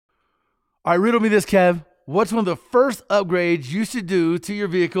All right, riddle me this, Kev. What's one of the first upgrades you should do to your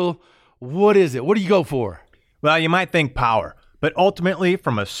vehicle? What is it? What do you go for? Well, you might think power, but ultimately,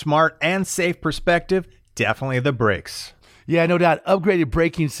 from a smart and safe perspective, definitely the brakes. Yeah, no doubt. Upgraded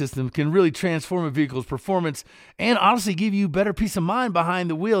braking system can really transform a vehicle's performance and honestly give you better peace of mind behind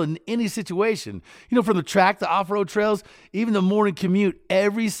the wheel in any situation. You know, from the track to off-road trails, even the morning commute,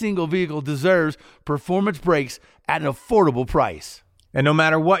 every single vehicle deserves performance brakes at an affordable price. And no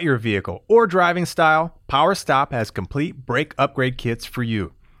matter what your vehicle or driving style, PowerStop has complete brake upgrade kits for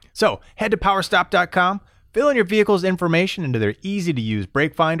you. So head to PowerStop.com, fill in your vehicle's information into their easy-to-use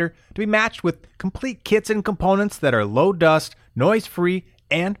brake finder to be matched with complete kits and components that are low dust, noise-free,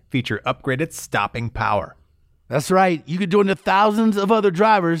 and feature upgraded stopping power. That's right. You could join the thousands of other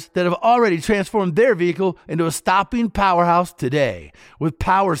drivers that have already transformed their vehicle into a stopping powerhouse today with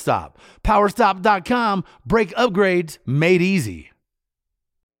PowerStop. PowerStop.com, brake upgrades made easy.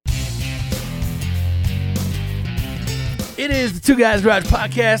 It is the Two Guys Garage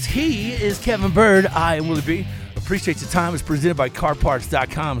Podcast. He is Kevin Bird. I am Willie B. Appreciate your time. It's presented by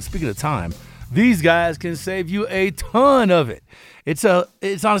CarParts.com. Speaking of time, these guys can save you a ton of it. It's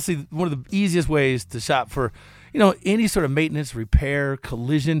honestly one of the easiest ways to shop for, any sort of maintenance, repair,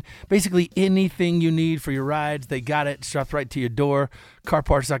 collision, basically anything you need for your rides. They got it strapped right to your door.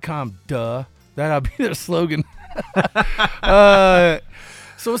 CarParts.com. Duh. That'll be their slogan.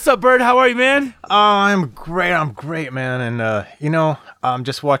 So what's up, Bird? How are you, man? Oh, I'm great, man. And, I'm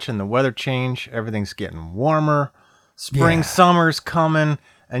just watching the weather change. Everything's getting warmer. Spring, Summer's coming.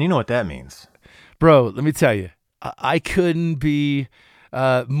 And you know what that means. Bro, let me tell you, I couldn't be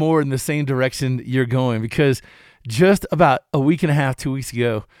more in the same direction you're going, because just about a week and a half, 2 weeks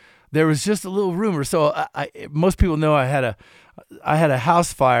ago, there was just a little rumor. So most people know I had a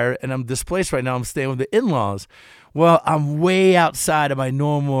house fire, and I'm displaced right now. I'm staying with the in-laws. Well, I'm way outside of my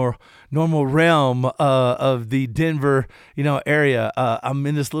normal realm of the Denver, area. I'm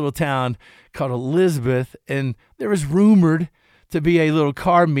in this little town called Elizabeth, and there was rumored to be a little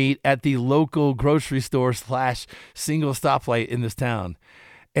car meet at the local grocery store / single stoplight in this town.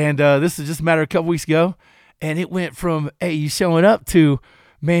 And this is just a matter of a couple weeks ago, and it went from, hey, you showing up, to,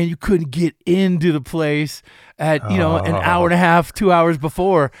 man, you couldn't get into the place at, an hour and a half, 2 hours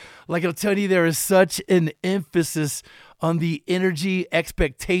before. Like, I'm telling you, there is such an emphasis on the energy,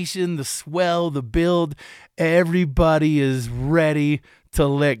 expectation, the swell, the build. Everybody is ready to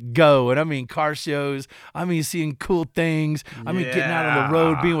let go. And I mean car shows. I mean seeing cool things. I mean getting out on the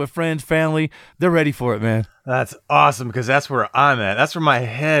road, being with friends, family. They're ready for it, man. That's awesome, because that's where I'm at. That's where my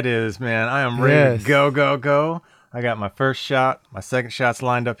head is, man. I am ready to go. I got my first shot. My second shot's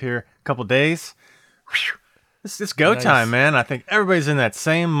lined up here. A couple days. Whew. It's go time, man. I think everybody's in that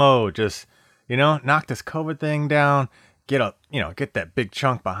same mode. Just, knock this COVID thing down. Get that big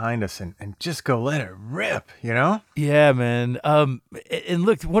chunk behind us and just go let it rip, Yeah, man. And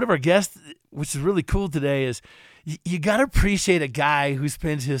look, one of our guests, which is really cool today, is you got to appreciate a guy who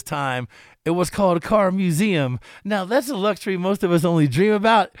spends his time at what's called a car museum. Now, that's a luxury most of us only dream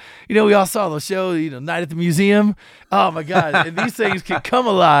about. We all saw the show, Night at the Museum. Oh, my God. And these things can come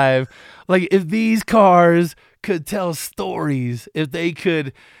alive. Like, if these cars could tell stories, if they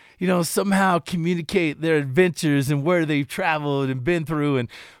could, somehow communicate their adventures and where they've traveled and been through and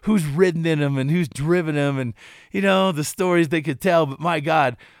who's ridden in them and who's driven them and, the stories they could tell. But my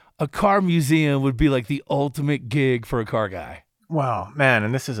God, a car museum would be like the ultimate gig for a car guy. Wow, man,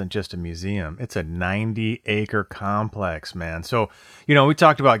 and this isn't just a museum. It's a 90-acre complex, man. So, we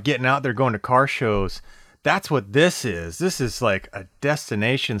talked about getting out there, going to car shows. That's what this is. This is like a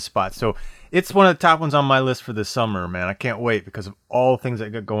destination spot. So it's one of the top ones on my list for this summer, man. I can't wait because of all the things that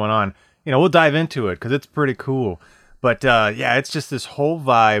got going on. We'll dive into it because it's pretty cool. But, it's just this whole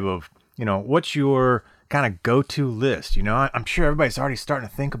vibe of, what's your kind of go-to list? I'm sure everybody's already starting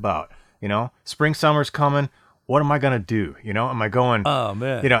to think about, spring, summer's coming. What am I going to do? Am I going, oh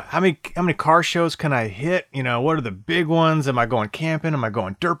man, how many car shows can I hit? What are the big ones? Am I going camping? Am I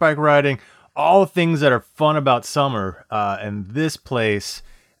going dirt bike riding? All things that are fun about summer. And this place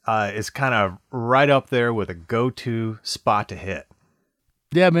is kind of right up there with a go-to spot to hit.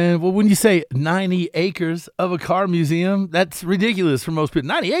 Yeah, man. Well, when you say 90 acres of a car museum, that's ridiculous for most people.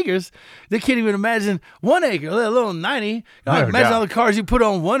 90 acres? They can't even imagine 1 acre, let alone 90. Imagine all the cars you put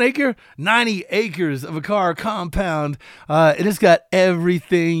on 1 acre. 90 acres of a car compound. And it's got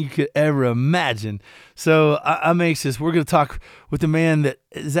everything you could ever imagine. So I'm anxious. We're going to talk with the man that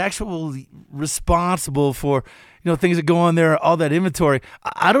is actually responsible for things that go on there, all that inventory.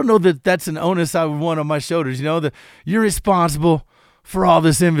 I don't know that that's an onus I would want on my shoulders. You're responsible for all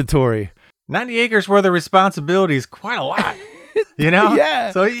this inventory. 90 acres worth of responsibility is quite a lot. You know?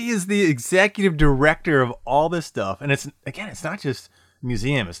 Yeah. So he is the executive director of all this stuff. And it's not just a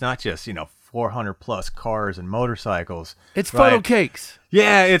museum. It's not just, 400 plus cars and motorcycles. It's funnel cakes.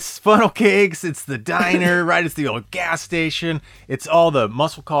 Yeah, it's funnel cakes. It's the diner, right? It's the old gas station. It's all the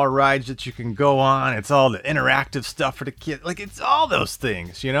muscle car rides that you can go on. It's all the interactive stuff for the kids. Like, it's all those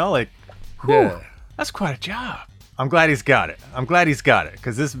things, Like, whew, Yeah. that's quite a job. I'm glad he's got it.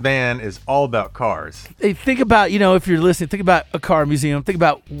 Because this man is all about cars. Hey, think about, if you're listening, think about a car museum. Think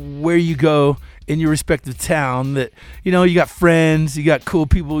about where you go in your respective town that, you got friends, you got cool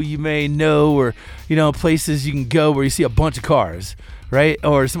people you may know, or, places you can go where you see a bunch of cars, right?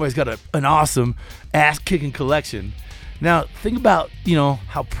 Or somebody's got an awesome ass-kicking collection. Now, think about,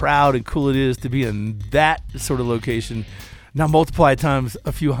 how proud and cool it is to be in that sort of location. Now multiply times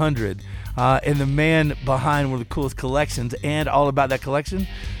a few hundred. And the man behind one of the coolest collections and all about that collection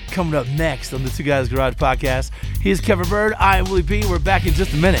coming up next on the Two Guys Garage podcast. He is Kevin Bird. I am Willie B. We're back in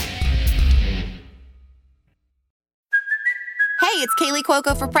just a minute. Hey, it's Kaylee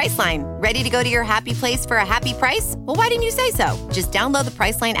Cuoco for Priceline. Ready to go to your happy place for a happy price? Well, why didn't you say so? Just download the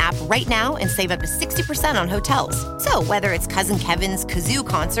Priceline app right now and save up to 60% on hotels. So whether it's Cousin Kevin's Kazoo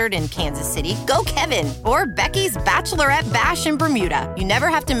Concert in Kansas City, go Kevin, or Becky's Bachelorette Bash in Bermuda, you never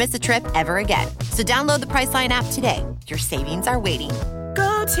have to miss a trip ever again. So download the Priceline app today. Your savings are waiting.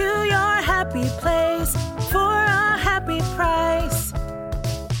 Go to your happy place for a happy price.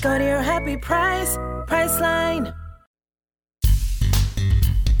 Go to your happy price, Priceline.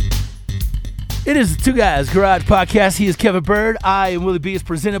 It is the Two Guys Garage podcast. He is Kevin Bird. I am Willie B. It's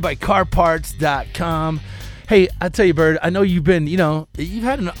presented by CarParts.com. Hey, I tell you, Bird, I know you've been, you've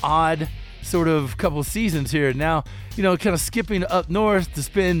had an odd sort of couple of seasons here. Now, kind of skipping up north to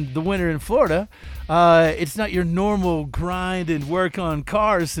spend the winter in Florida. It's not your normal grind and work on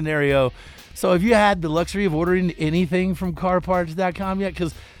cars scenario. So have you had the luxury of ordering anything from CarParts.com yet?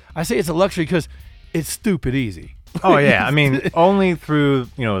 Because I say it's a luxury because it's stupid easy. Oh, yeah. I mean, only through,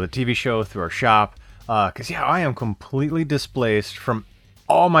 the TV show, through our shop. Because, I am completely displaced from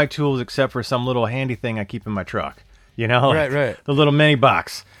all my tools except for some little handy thing I keep in my truck. Right. The little mini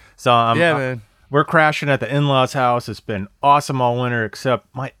box. So, man. We're crashing at the in-laws' house. It's been awesome all winter, except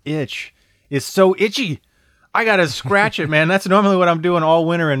my itch is so itchy. I got to scratch it, man. That's normally what I'm doing all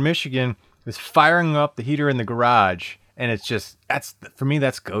winter in Michigan, is firing up the heater in the garage. And it's just, for me,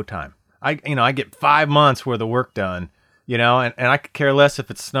 that's go time. I get 5 months worth of work done, and I could care less if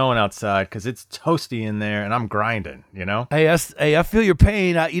it's snowing outside because it's toasty in there and I'm grinding, Hey, I feel your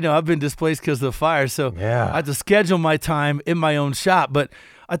pain. I've been displaced because of the fire, so yeah. I have to schedule my time in my own shop. But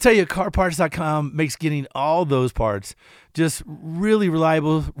I tell you, CarParts.com makes getting all those parts just really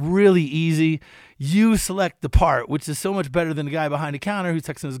reliable, really easy. You select the part, which is so much better than the guy behind the counter who's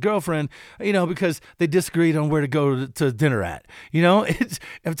texting his girlfriend, because they disagreed on where to go to dinner at.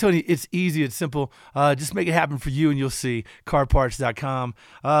 I'm telling you, it's easy, it's simple. Just make it happen for you, and you'll see. CarParts.com.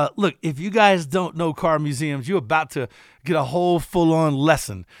 Look, if you guys don't know car museums, you're about to get a whole full-on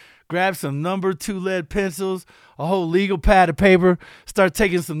lesson. Grab some number 2 lead pencils, a whole legal pad of paper, start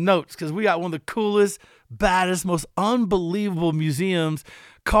taking some notes, because we got one of the coolest, baddest, most unbelievable museums,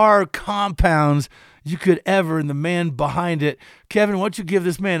 car compounds you could ever, and the man behind it. Kevin, why don't you give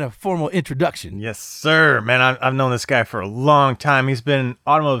this man a formal introduction? Yes, sir. Man, I've known this guy for a long time. He's been in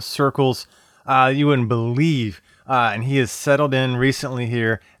automotive circles you wouldn't believe. And he has settled in recently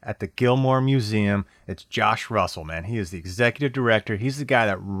here at the Gilmore Museum. It's Josh Russell, man. He is the executive director. He's the guy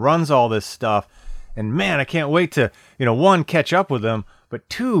that runs all this stuff. And man, I can't wait to, one, catch up with him, but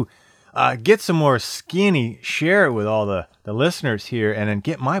two, get some more skinny, share it with all the listeners here, and then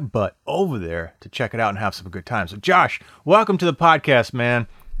get my butt over there to check it out and have some good time. So Josh, welcome to the podcast, man.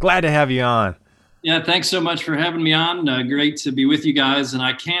 Glad to have you on. Yeah, thanks so much for having me on. Great to be with you guys, and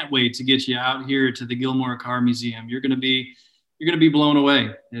I can't wait to get you out here to the Gilmore Car Museum. You're going to be blown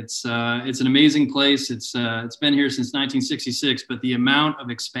away. It's an amazing place. It's been here since 1966, but the amount of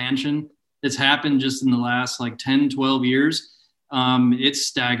expansion that's happened just in the last 10, 12 years, it's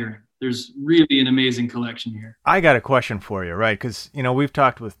staggering. There's really an amazing collection here. I got a question for you, right? Because, we've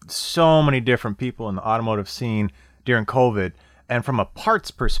talked with so many different people in the automotive scene during COVID, and from a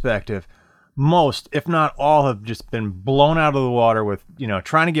parts perspective, most, if not all, have just been blown out of the water with,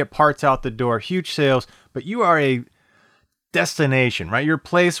 trying to get parts out the door, huge sales. But you are a destination, right? You're a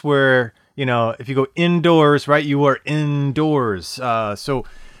place where, if you go indoors, right, you are indoors. So,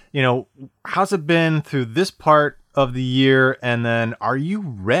 how's it been through this part of the year? And then are you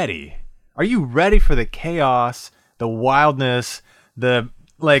ready? Are you ready for the chaos, the wildness, the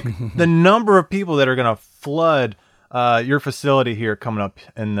number of people that are going to flood your facility here coming up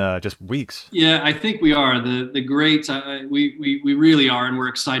in just weeks. Yeah, I think we are the greats. We really are, and we're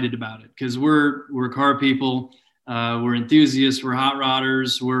excited about it because we're car people, we're enthusiasts, we're hot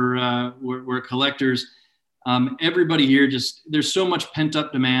rodders, we're collectors. Everybody here there's so much pent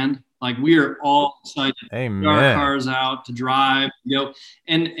up demand. Like we are all excited to get our cars out to drive,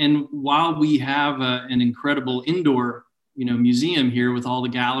 and while we have an incredible indoor, museum here with all the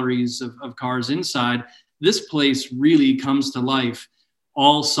galleries of cars inside, this place really comes to life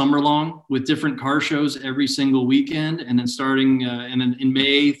all summer long with different car shows every single weekend. And then starting in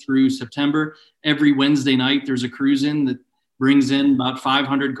May through September, every Wednesday night, there's a cruise in that brings in about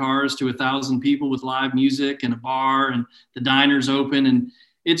 500 cars to 1,000 people with live music and a bar, and the diner's open. And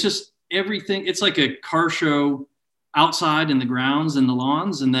it's just everything. It's like a car show outside in the grounds and the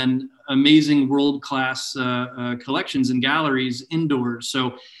lawns, and then amazing world-class collections and galleries indoors.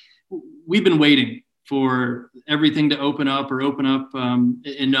 So we've been waiting for everything to open up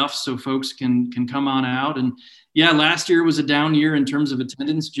enough so folks can come on out. And yeah, last year was a down year in terms of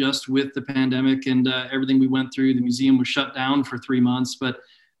attendance, just with the pandemic and everything we went through. The museum was shut down for 3 months, but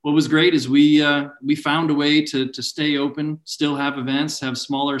what was great is we found a way to stay open, still have events, have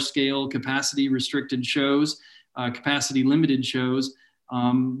smaller scale, capacity restricted shows, capacity limited shows,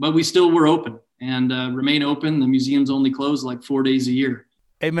 but we still were open and remain open. The museum's only closed like 4 days a year.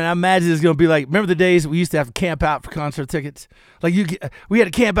 Hey, man, I imagine it's going to be like, remember the days we used to have to camp out for concert tickets? Like we had to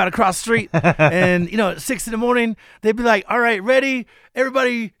camp out across the street, and, at 6 a.m, they'd be like, all right, ready,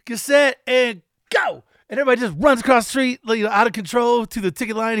 everybody get set and go. And everybody just runs across the street, out of control to the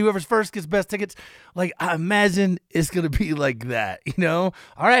ticket line. Whoever's first gets best tickets. Like, I imagine it's going to be like that, All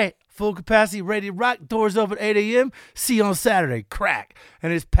right, full capacity, ready to rock. Doors open at 8 a.m. See you on Saturday. Crack.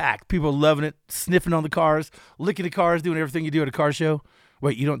 And it's packed. People are loving it, sniffing on the cars, licking the cars, doing everything you do at a car show.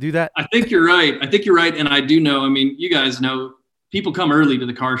 Wait, you don't do that? I think you're right. And I do know, you guys know, people come early to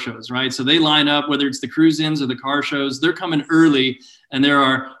the car shows, right? So they line up, whether it's the cruise-ins or the car shows, they're coming early, and there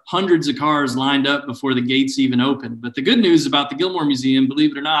are hundreds of cars lined up before the gates even open. But the good news about the Gilmore Museum,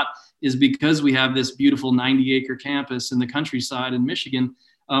 believe it or not, is because we have this beautiful 90-acre campus in the countryside in Michigan,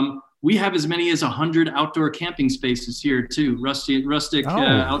 we have as many as 100 outdoor camping spaces here too, rustic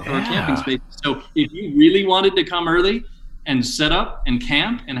outdoor camping spaces. So if you really wanted to come early and set up and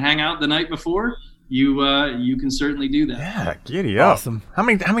camp and hang out the night before, you can certainly do that. Yeah, giddy up. Awesome. How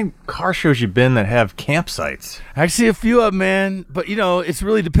many car shows you been that have campsites? Actually, a few of them, man. But, it's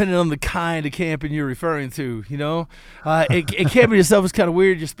really dependent on the kind of camping you're referring to, camping yourself is kind of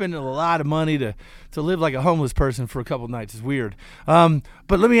weird. You're spending a lot of money to live like a homeless person for a couple of nights. It's weird. But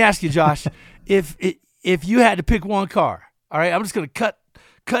let me ask you, Josh, if you had to pick one car, all right, I'm just going to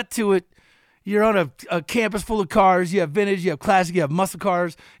cut to it. You're on a campus full of cars. You have vintage, you have classic, you have muscle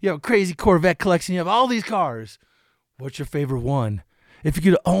cars, you have a crazy Corvette collection. You have all these cars. What's your favorite one? If you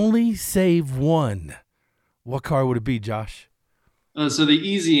could only save one, what car would it be, Josh? So the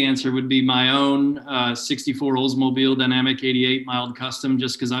easy answer would be my own 64 Oldsmobile Dynamic 88 mild custom,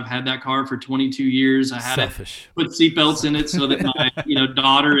 just because I've had that car for 22 years. I had Selfish. Put seatbelts in it so that my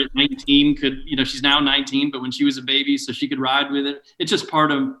daughter at 19 could, she's now 19, but when she was a baby, so she could ride with it. It's just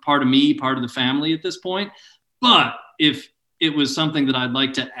part of me, part of the family at this point. But if it was something that I'd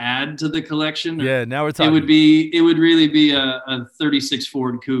like to add to the collection, yeah, now we're talking. It would really be a 36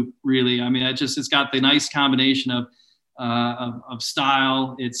 Ford Coupe. Really, it's got the nice combination of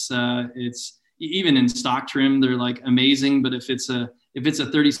style. It's even in stock trim, they're like amazing. But if it's a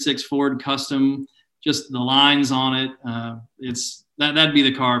 36 Ford custom, just the lines on it, that'd be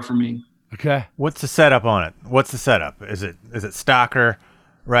the car for me. Okay. What's the setup on it? What's the setup? Is it stocker?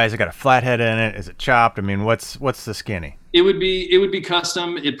 Right? Has it got a flathead in it? Is it chopped? What's the skinny? It would be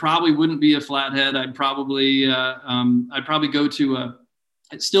custom. It probably wouldn't be a flathead. I'd probably go to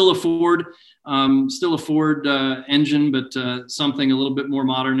still a Ford engine, but something a little bit more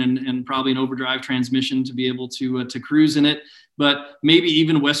modern and probably an overdrive transmission to be able to cruise in it. But maybe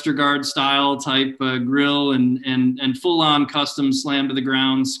even Westergaard style type grill and full on custom slam to the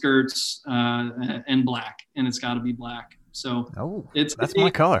ground skirts and black, and it's got to be black. So that's my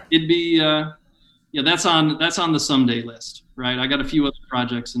color. It'd be that's on the someday list, right? I got a few other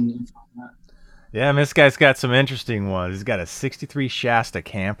projects in front of that. Yeah, this guy's got some interesting ones. He's got a 63 Shasta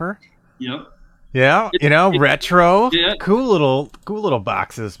camper. Yep. Yeah, retro. Yeah. Cool little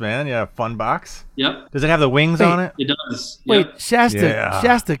boxes, man. Yeah, fun box. Yep. Does it have the wings on it? It does. Wait, yep.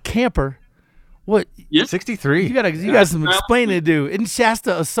 Shasta camper. What? Yep. 63. You got some explaining to do. Isn't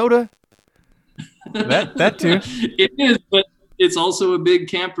Shasta a soda? that too. It is, but it's also a big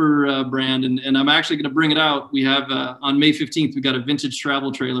camper brand, and I'm actually going to bring it out. We have on May 15th, we got a vintage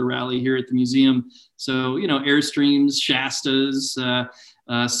travel trailer rally here at the museum. So, Airstreams, Shastas,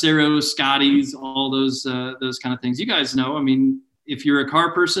 Ceros, Scotties, all those kind of things. You guys know, I mean, if you're a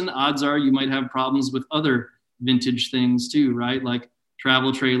car person, odds are you might have problems with other vintage things too, right? Like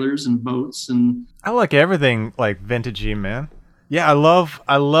travel trailers and boats. And I like everything like vintagey, man. Yeah, I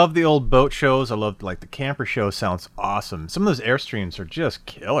love the old boat shows. I love like the camper show. Sounds awesome. Some of those Airstreams are just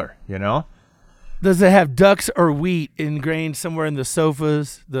killer, Does it have ducks or wheat ingrained somewhere in the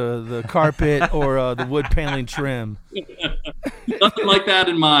sofas, the carpet, or the wood paneling trim? Nothing like that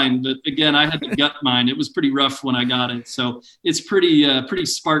in mine. But again, I had to gut mine. It was pretty rough when I got it. So it's pretty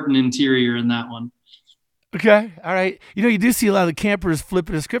Spartan interior in that one. Okay. All right. You do see a lot of the campers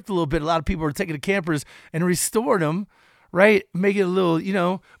flipping the script a little bit. A lot of people are taking the campers and restoring them, right? Making it a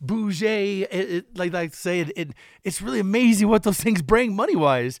little, bougie. Like I say, it's really amazing what those things bring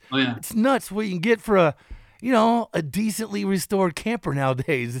money-wise. Oh, yeah. It's nuts what you can get for a decently restored camper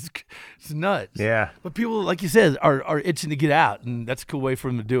nowadays. It's nuts. Yeah. But people, like you said, are itching to get out, and that's a cool way for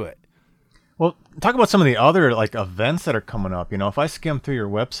them to do it. Well, talk about some of the other like events that are coming up. If I skim through your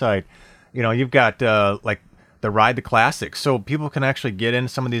website, you've got like the Ride the Classics, so people can actually get in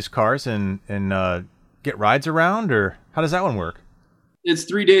some of these cars and get rides around, or how does that one work? It's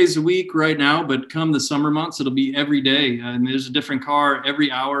 3 days a week right now, but come the summer months, it'll be every day. And there's a different car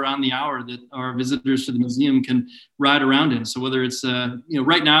every hour on the hour that our visitors to the museum can ride around in. So whether it's,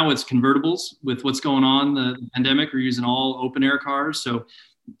 right now it's convertibles with what's going on, the pandemic, we're using all open air cars. So,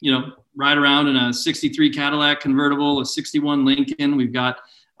 ride around in a 63 Cadillac convertible, a 61 Lincoln. We've got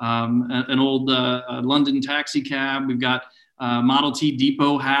an old London taxi cab. We've got Model T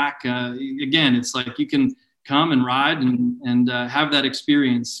Depot hack. Again, it's like you can come and ride and have that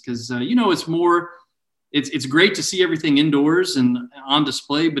experience because, it's great to see everything indoors and on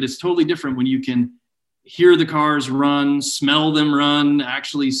display, but it's totally different when you can hear the cars run, smell them run,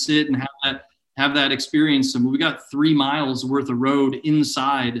 actually sit and have that experience. And we got 3 miles worth of road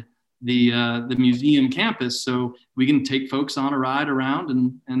inside the museum campus, so we can take folks on a ride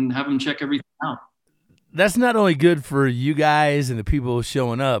around and have them check everything out. That's not only good for you guys and the people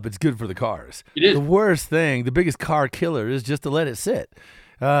showing up, it's good for the cars. It is. The worst thing, the biggest car killer is just to let it sit.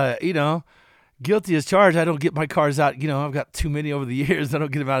 Guilty as charged. I don't get my cars out. I've got too many over the years. I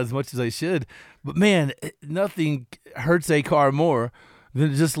don't get them out as much as I should. But man, nothing hurts a car more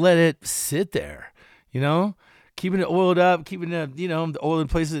than just let it sit there, keeping it oiled up, keeping it, the oil in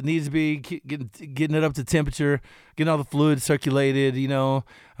places it needs to be, getting it up to temperature, getting all the fluid circulated,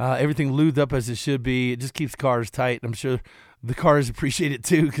 everything lubed up as it should be. It just keeps cars tight. I'm sure the cars appreciate it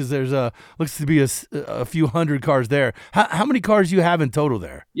too because there's looks to be a few hundred cars there. How many cars do you have in total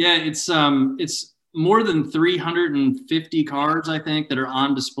there? Yeah, it's more than 350 cars, I think, that are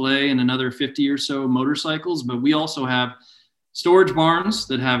on display and another 50 or so motorcycles. But we also have storage barns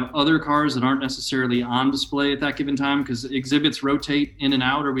that have other cars that aren't necessarily on display at that given time because exhibits rotate in and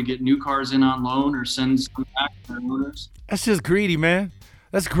out, or we get new cars in on loan or send some back to their owners. That's just greedy, man.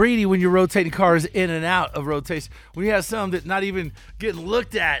 That's greedy when you're rotating cars in and out of rotation. When you have some that not even getting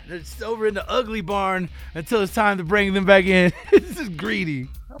looked at, it's over in the ugly barn until it's time to bring them back in. It's just greedy.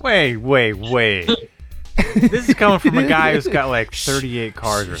 Wait. This is coming from a guy who's got like 38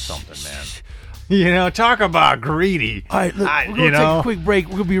 cars or something, man. Talk about greedy. All right, look, we're going to take a quick break.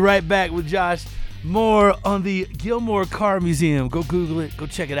 We're going to be right back with Josh. More on the Gilmore Car Museum. Go Google it. Go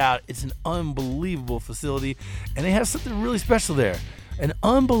check it out. It's an unbelievable facility, and they have something really special there. An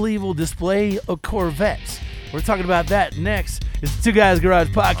unbelievable display of Corvettes. We're talking about that next. It's the Two Guys Garage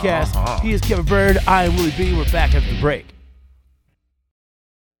Podcast. He is Kevin Bird. I am Willie B. We're back after the break.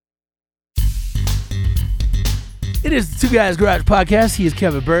 It is the Two Guys Garage Podcast. He is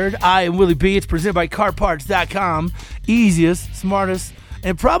Kevin Bird. I am Willie B. It's presented by CarParts.com. Easiest, smartest,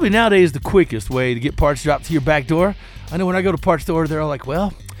 and probably nowadays the quickest way to get parts dropped to your back door. I know when I go to parts store, they're all like,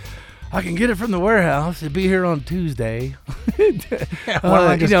 well, I can get it from the warehouse. It'll be here on Tuesday. Why don't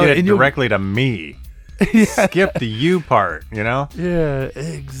I just get it directly to me? Yeah. Skip the you part, Yeah,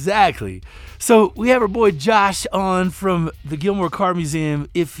 exactly. So we have our boy Josh on from the Gilmore Car Museum.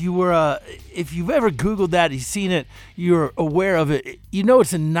 If you've ever Googled that, you've seen it, you're aware of it.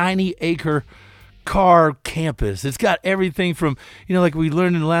 It's a 90-acre car campus. It's got everything from, like we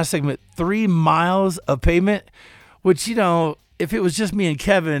learned in the last segment, 3 miles of pavement, which, if it was just me and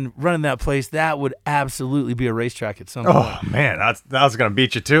Kevin running that place, that would absolutely be a racetrack at some point. Oh, man, I was going to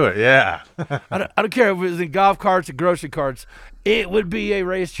beat you to it, yeah. I don't care if it was in golf carts or grocery carts. It would be a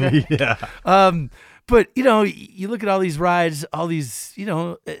racetrack. Yeah. But, you look at all these rides, all these,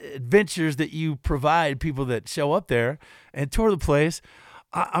 adventures that you provide people that show up there and tour the place.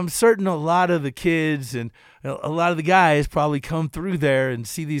 I'm certain a lot of the kids and a lot of the guys probably come through there and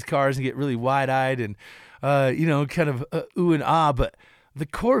see these cars and get really wide-eyed and, kind of ooh and ah. But the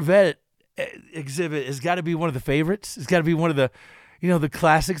Corvette exhibit has got to be one of the favorites. It's got to be one of the, the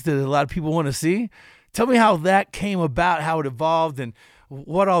classics that a lot of people want to see. Tell me how that came about, how it evolved, and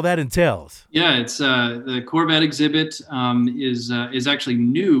what all that entails. Yeah, it's the Corvette exhibit is actually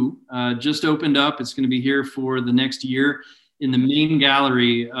new, just opened up. It's going to be here for the next year in the main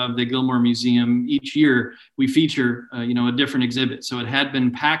gallery of the Gilmore Museum. Each year we feature, a different exhibit. So it had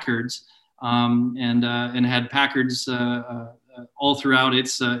been Packard's and had Packard's all throughout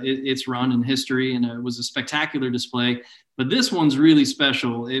its run in history, and it was a spectacular display. But this one's really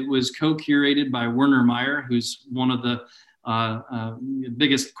special. It was co-curated by Werner Meyer, who's one of the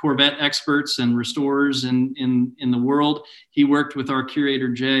biggest Corvette experts and restorers in the world. He worked with our curator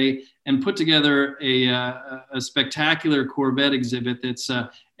Jay and put together a spectacular Corvette exhibit that's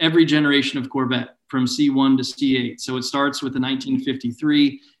every generation of Corvette from C1 to C8. So it starts with the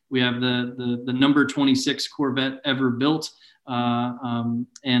 1953. We have the number 26 Corvette ever built,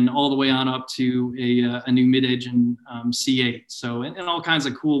 and all the way on up to a new mid-engine C8. So and all kinds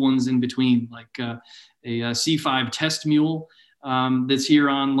of cool ones in between, like a C5 test mule that's here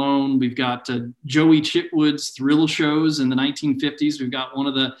on loan. We've got Joey Chitwood's thrill shows in the 1950s. We've got one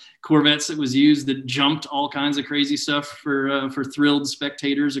of the Corvettes that was used that jumped all kinds of crazy stuff for thrilled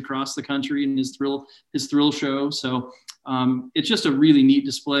spectators across the country in his thrill show. So it's just a really neat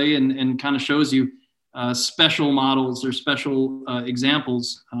display and kind of shows you special models or special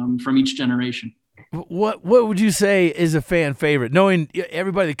examples from each generation. What would you say is a fan favorite? Knowing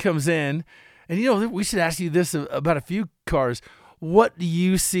everybody that comes in, and we should ask you this about a few cars. What do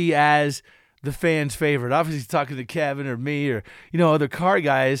you see as the fan's favorite? Obviously, talking to Kevin or me or other car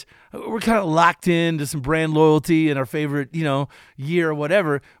guys, we're kind of locked into some brand loyalty and our favorite year or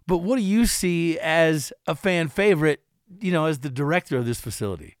whatever. But what do you see as a fan favorite? As the director of this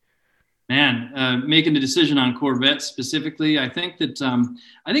facility. Man, making the decision on Corvette specifically, I think that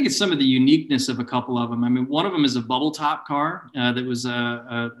I think it's some of the uniqueness of a couple of them. I mean, one of them is a bubble top car that was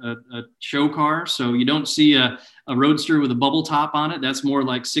a show car. So you don't see a roadster with a bubble top on it. That's more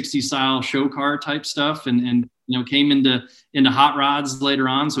like 60s style show car type stuff, and came into hot rods later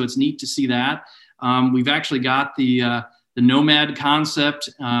on. So it's neat to see that. We've actually got the Nomad concept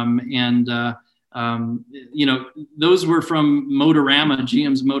those were from Motorama,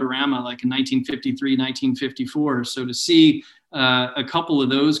 GM's Motorama, like in 1953, 1954. So to see a couple of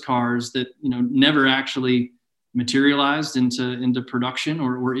those cars that, never actually materialized into production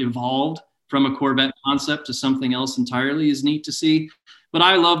or evolved from a Corvette concept to something else entirely is neat to see. But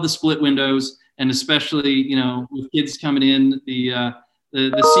I love the split windows, and especially, with kids coming in, the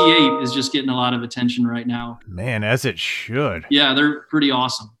C8 is just getting a lot of attention right now. Man, as it should. Yeah, they're pretty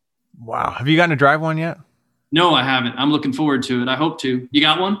awesome. Wow. Have you gotten to drive one yet? No, I haven't. I'm looking forward to it. I hope to. You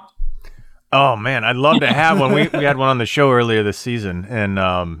got one? Oh, man, I'd love to have one. We had one on the show earlier this season and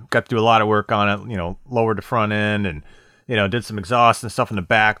got to do a lot of work on it, lowered the front end and, did some exhaust and stuff in the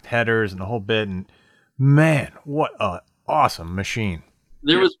back, headers and the whole bit. And, man, what an awesome machine.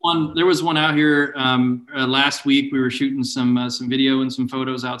 There was one out here last week. We were shooting some video and some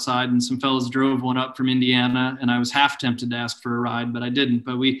photos outside, and some fellas drove one up from Indiana, and I was half tempted to ask for a ride, but I didn't.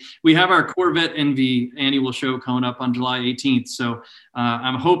 But we have our Corvette Envy annual show coming up on July 18th, so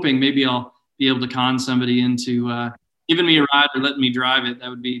I'm hoping maybe I'll be able to con somebody into giving me a ride or letting me drive it. That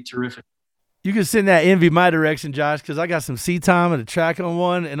would be terrific. You can send that Envy my direction, Josh, because I got some seat time and a track on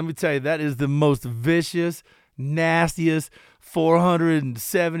one, and let me tell you, that is the most vicious, nastiest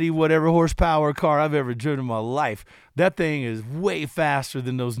 470 whatever horsepower car I've ever driven in my life. That thing is way faster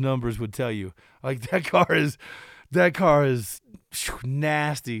than those numbers would tell you. Like that car is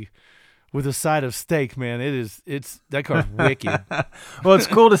nasty with a side of steak, man. That car's wicked. Well, it's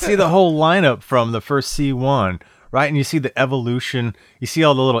cool to see the whole lineup from the first C1, right? And you see the evolution. You see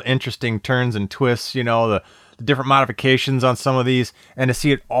all the little interesting turns and twists, the different modifications on some of these, and to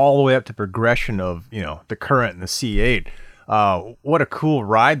see it all the way up to progression of, the current and the C8. What a cool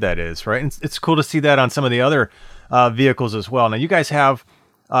ride that is, right? And it's cool to see that on some of the other vehicles as well. Now, you guys have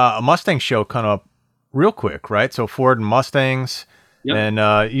a Mustang show coming up real quick, right? So Ford and Mustangs, yep. And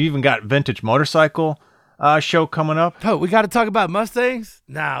you even got vintage motorcycle show coming up. Oh, we got to talk about Mustangs?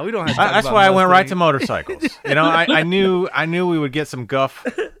 Nah, we don't have to talk That's about why Mustangs. I went right to motorcycles. I knew we would get some guff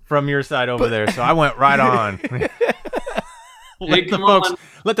from your side over there, so I went right on. Let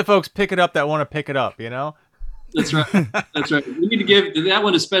the folks pick it up that want to pick it up, That's right. That's right. We need to give that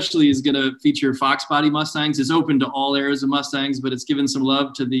one, especially is going to feature Fox body Mustangs. It's open to all eras of Mustangs, but it's given some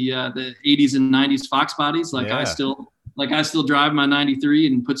love to the 80s and 90s Fox bodies. I still drive my 93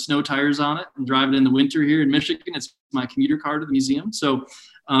 and put snow tires on it and drive it in the winter here in Michigan. It's my commuter car to the museum. So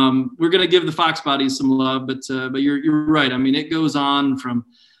we're going to give the Fox bodies some love, but you're right. I mean, it goes on from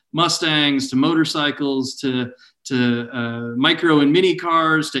Mustangs to motorcycles to micro and mini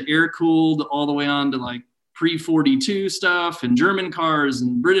cars to air cooled, all the way on to like pre-42 stuff and German cars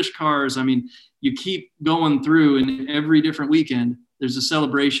and British cars. I mean, you keep going through, and every different weekend there's a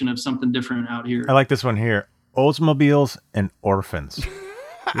celebration of something different out here. I like this one here: Oldsmobiles and orphans.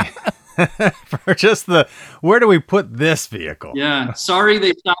 For just where do we put this vehicle? Yeah, sorry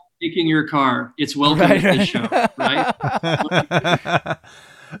they stopped taking your car. It's welcome at this show, right?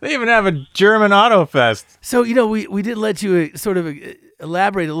 They even have a German Auto Fest. So, we did let you sort of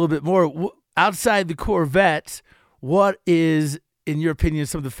elaborate a little bit more. Outside the Corvette, what is, in your opinion,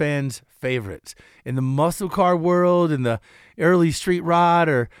 some of the fans' favorites? In the muscle car world, in the early street rod,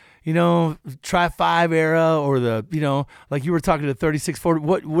 or, Tri-5 era, or the, like you were talking to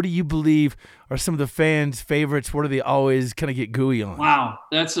 3640, what do you believe are some of the fans' favorites? What do they always kind of get gooey on? Wow,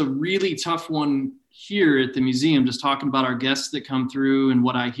 that's a really tough one here at the museum, just talking about our guests that come through and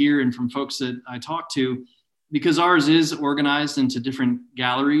what I hear and from folks that I talk to, because ours is organized into different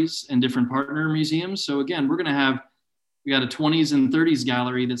galleries and different partner museums. So again, we got a 20s and 30s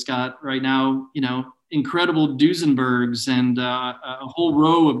gallery that's got right now, incredible Duesenbergs and a whole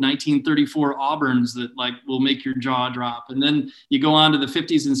row of 1934 Auburns that will make your jaw drop. And then you go on to the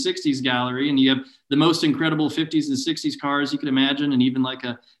 50s and 60s gallery, and you have the most incredible 50s and 60s cars you could imagine, and even like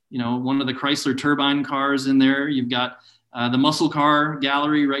one of the Chrysler turbine cars in there. You've got the muscle car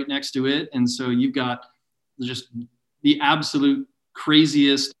gallery right next to it. And so you've got just the absolute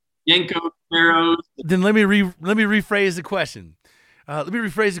craziest Yenko Sparrows. Then let me rephrase the question. Let me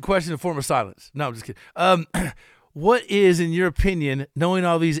rephrase the question in form of silence. No, I'm just kidding. What is, in your opinion, knowing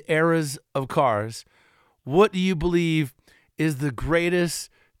all these eras of cars, what do you believe is the greatest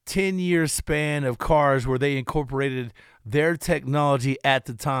 10-year span of cars where they incorporated their technology at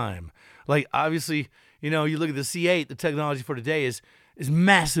the time? Like, obviously, you look at the C8, the technology for today is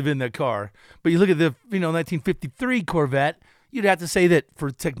massive in that car. But you look at the 1953 Corvette, you'd have to say that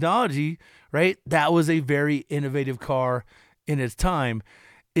for technology, right, that was a very innovative car in its time.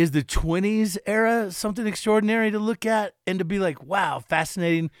 Is the 20s era something extraordinary to look at and to be like, wow,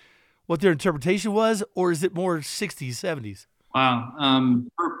 fascinating what their interpretation was? Or is it more 60s, 70s? Wow.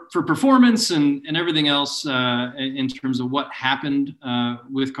 For performance and everything else in terms of what happened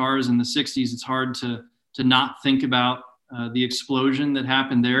with cars in the 60s, it's hard to not think about the explosion that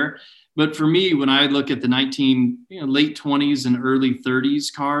happened there. But for me, when I look at the late 20s and early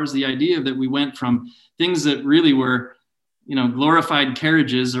 30s cars, the idea that we went from things that really were, glorified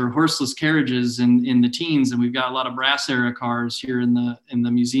carriages or horseless carriages in the teens, and we've got a lot of brass era cars here in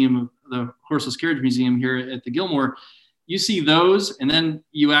the museum of the Horseless Carriage Museum here at the Gilmore. You see those, and then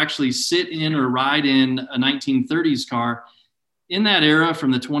you actually sit in or ride in a 1930s car. In that era,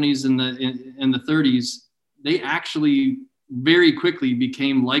 from the 20s and the 30s, they actually very quickly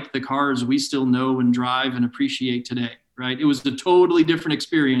became like the cars we still know and drive and appreciate today, right? It was a totally different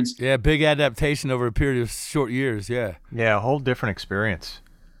experience. Yeah, big adaptation over a period of short years, yeah. Yeah, a whole different experience,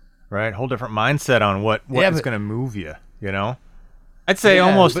 right? Whole different mindset on what is going to move you, I'd say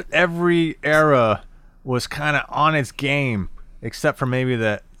almost every era was kind of on its game, except for maybe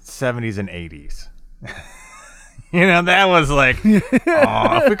the 70s and 80s. That was like,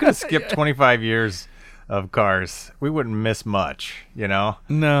 if we could have skipped 25 years of cars, we wouldn't miss much, No.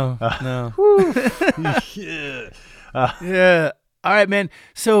 Yeah. All right, man.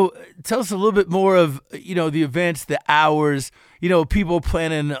 So tell us a little bit more of, the events, the hours, people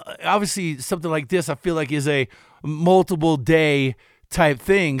planning. Obviously, something like this, I feel like, is a multiple day type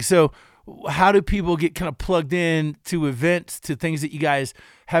thing. So how do people get kind of plugged in to events, to things that you guys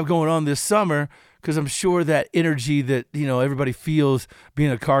have going on this summer? Because I'm sure that energy that, everybody feels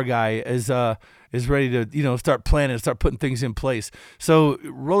being a car guy is ready to, start planning, start putting things in place. So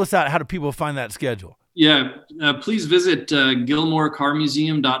roll us out. How do people find that schedule? Yeah, please visit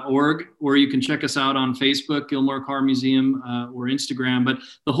GilmoreCarMuseum.org, or you can check us out on Facebook, Gilmore Car Museum, or Instagram. But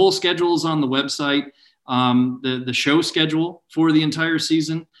the whole schedule is on the website. The show schedule for the entire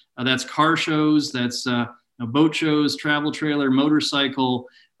season, that's car shows, that's boat shows, travel trailer, motorcycle,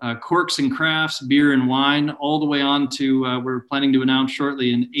 corks and crafts, beer and wine, all the way on to, we're planning to announce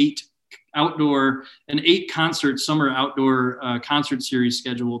shortly, an 8-concert summer outdoor concert series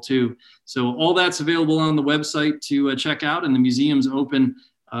schedule too. So all that's available on the website to check out, and the museum's open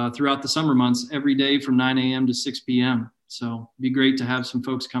throughout the summer months, every day from 9 a.m. to 6 p.m. So it'd be great to have some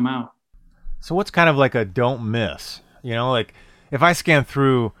folks come out. So what's kind of like a don't miss? You know, like if I scan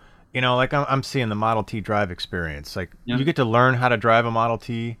through, you know, like I'm seeing the Model T drive experience. Like you get to learn how to drive a Model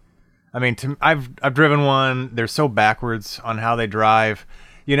T. I mean, I've driven one. They're so backwards on how they drive.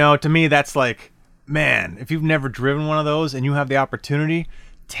 You know, to me, that's like, man, if you've never driven one of those and you have the opportunity,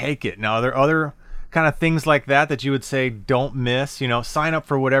 take it. Now, are there other kind of things like that you would say don't miss? You know, sign up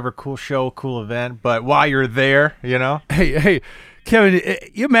for whatever cool show, cool event, but while you're there, you know? Hey, Kevin,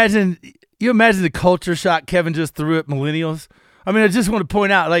 you imagine the culture shock Kevin just threw at millennials? I mean, I just want to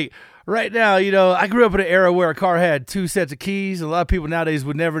point out, like, right now, you know, I grew up in an era where a car had 2 sets of keys. A lot of people nowadays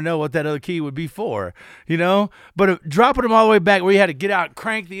would never know what that other key would be for, you know? But dropping them all the way back where you had to get out and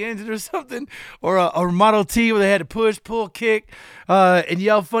crank the engine or something, or a Model T where they had to push, pull, kick, and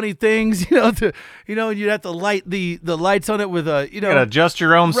yell funny things, and you'd have to light the lights on it with a, you gotta adjust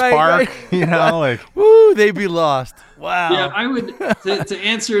your own spark, you know, like. Woo, they'd be lost. Wow. Yeah, I would, to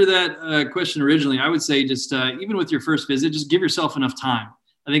answer that question originally, I would say just even with your first visit, just give yourself enough time.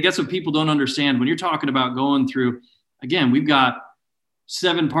 I think that's what people don't understand when you're talking about going through. Again, we've got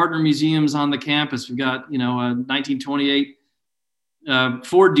 7 partner museums on the campus. We've got, a 1928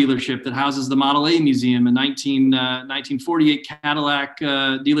 Ford dealership that houses the Model A Museum, a 1948 Cadillac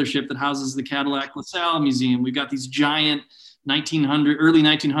dealership that houses the Cadillac LaSalle Museum. We've got these giant early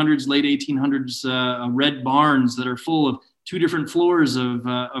 1900s, late 1800s red barns that are full of 2 different floors of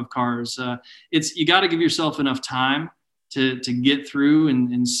cars. You got to give yourself enough time to get through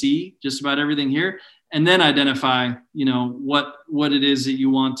and see just about everything here, and then identify, what it is that you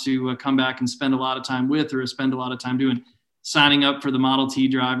want to come back and spend a lot of time with, or spend a lot of time doing. Signing up for the Model T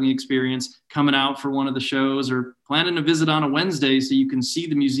driving experience, coming out for one of the shows, or planning a visit on a Wednesday so you can see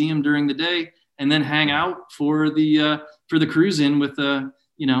the museum during the day, and then hang out for the cruise in with a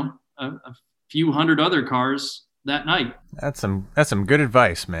few hundred other cars that night. That's some good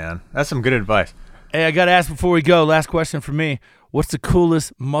advice, man. That's some good advice. Hey, I got to ask before we go, last question for me. What's the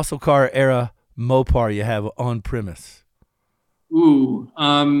coolest muscle car era Mopar you have on premise? Ooh,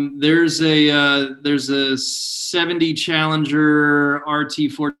 there's a 70 Challenger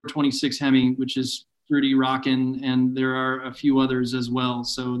RT 426 Hemi, which is pretty rocking, and there are a few others as well.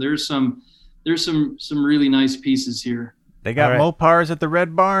 So there's some really nice pieces here. They got Mopars at the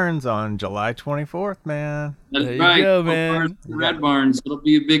Red Barns on July 24th, man. That's there right. You go, man. Red Barns. It'll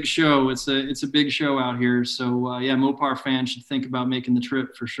be a big show. It's a big show out here. So Mopar fans should think about making the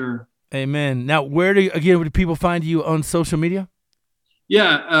trip for sure. Amen. Now, where do people find you on social media?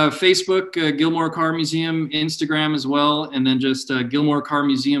 Yeah, Facebook, Gilmore Car Museum, Instagram as well, and then just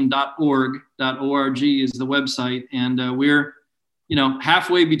GilmoreCarMuseum.org is the website, and we're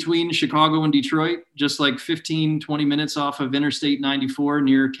halfway between Chicago and Detroit, just like 15-20 minutes off of Interstate 94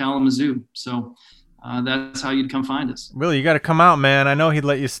 near Kalamazoo. So that's how you'd come find us. Really, you got to come out, man. I know he'd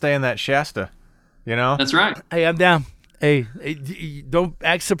let you stay in that Shasta. That's right. Hey, I'm down. Hey, don't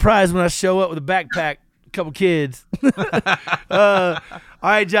act surprised when I show up with a backpack. Couple kids. All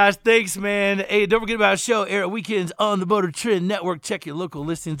right, Josh, thanks, man. Hey, don't forget about our show, air at weekends on the Motor Trend Network. Check your local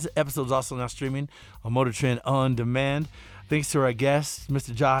listings. Episodes also now streaming on Motor Trend On Demand. Thanks to our guest,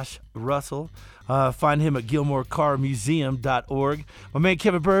 Mr. Josh Russell. Find him at GilmoreCarMuseum.org. My man,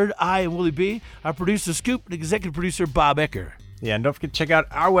 Kevin Bird, I am Willie B. Our producer, Scoop, and executive producer, Bob Ecker. Yeah, and don't forget to check out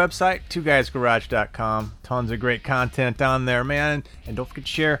our website, twoguysgarage.com. Tons of great content on there, man. And don't forget to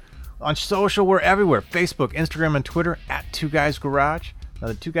share on social. We're everywhere. Facebook, Instagram, and Twitter at Two Guys Garage. Now,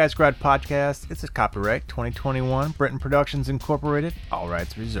 the Two Guys Garage podcast, it's a copyright 2021, Britton Productions Incorporated. All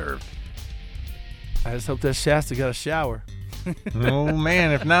rights reserved. I just hope that Shasta got a shower. Oh,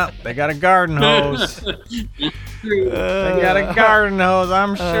 man, if not, they got a garden hose. They got a garden hose,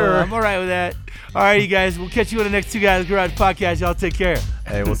 I'm sure. I'm all right with that. All right, you guys, we'll catch you on the next Two Guys Garage podcast. Y'all take care.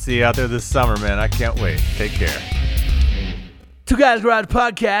 Hey, we'll see you out there this summer, man. I can't wait. Take care. Two Guys Garage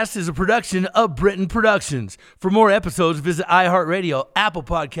Podcast is a production of Britton Productions. For more episodes, visit iHeartRadio, Apple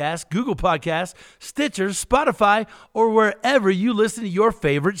Podcasts, Google Podcasts, Stitcher, Spotify, or wherever you listen to your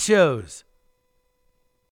favorite shows.